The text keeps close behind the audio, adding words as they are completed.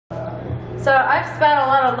So I've spat a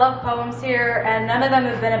lot of love poems here, and none of them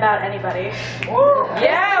have been about anybody. Woo.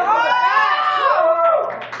 Yeah! Woo.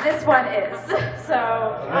 This one is.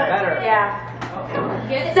 So, better.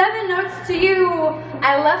 Yeah. 7 notes to you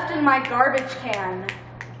I left in my garbage can.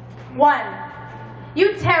 1.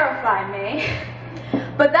 You terrify me.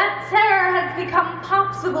 But that terror has become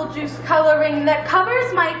popsicle juice coloring that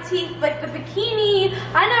covers my teeth like the bikini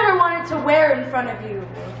I never wanted to wear in front of you.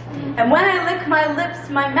 And when I lick my lips,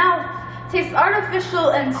 my mouth tastes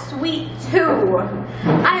artificial and sweet too.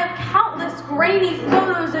 I have countless grainy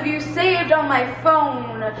photos of you saved on my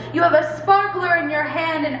phone. You have a sparkler in your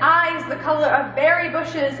hand and eyes the color of berry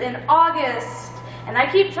bushes in August. And I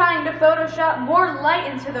keep trying to Photoshop more light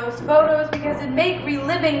into those photos because it'd make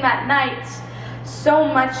reliving that night so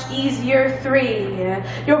much easier.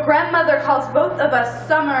 3. Your grandmother calls both of us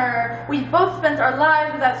summer. We both spent our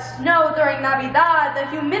lives without snow during Navidad. The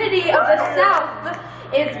humidity of the South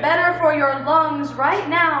is better for your lungs right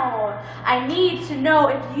now. I need to know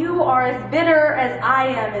if you are as bitter as I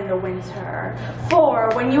am in the winter.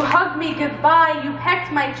 4. When you hugged me goodbye, you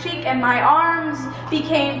pecked my cheek and my arms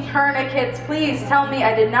became tourniquets. Please tell me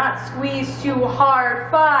I did not squeeze too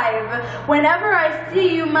hard. 5. Whenever I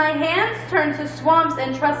see you, my hands turn to swamps,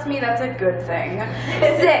 and trust me, that's a good thing.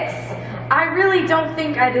 6. I really don't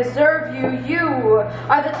think I deserve you. You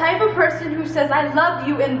are the type of person who says I love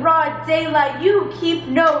you in broad daylight. You keep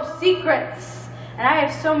no secrets. And I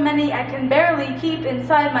have so many I can barely keep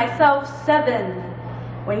inside myself. 7.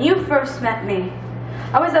 When you first met me,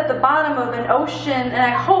 I was at the bottom of an ocean, and I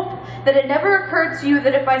hope that it never occurred to you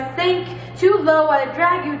that if I sank too low, I'd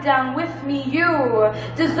drag you down with me. You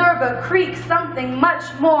deserve a creek, something much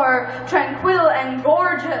more tranquil and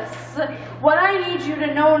gorgeous. What I need you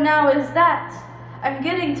to know now is that I'm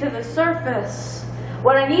getting to the surface.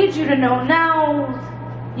 What I need you to know now,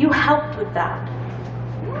 you helped with that.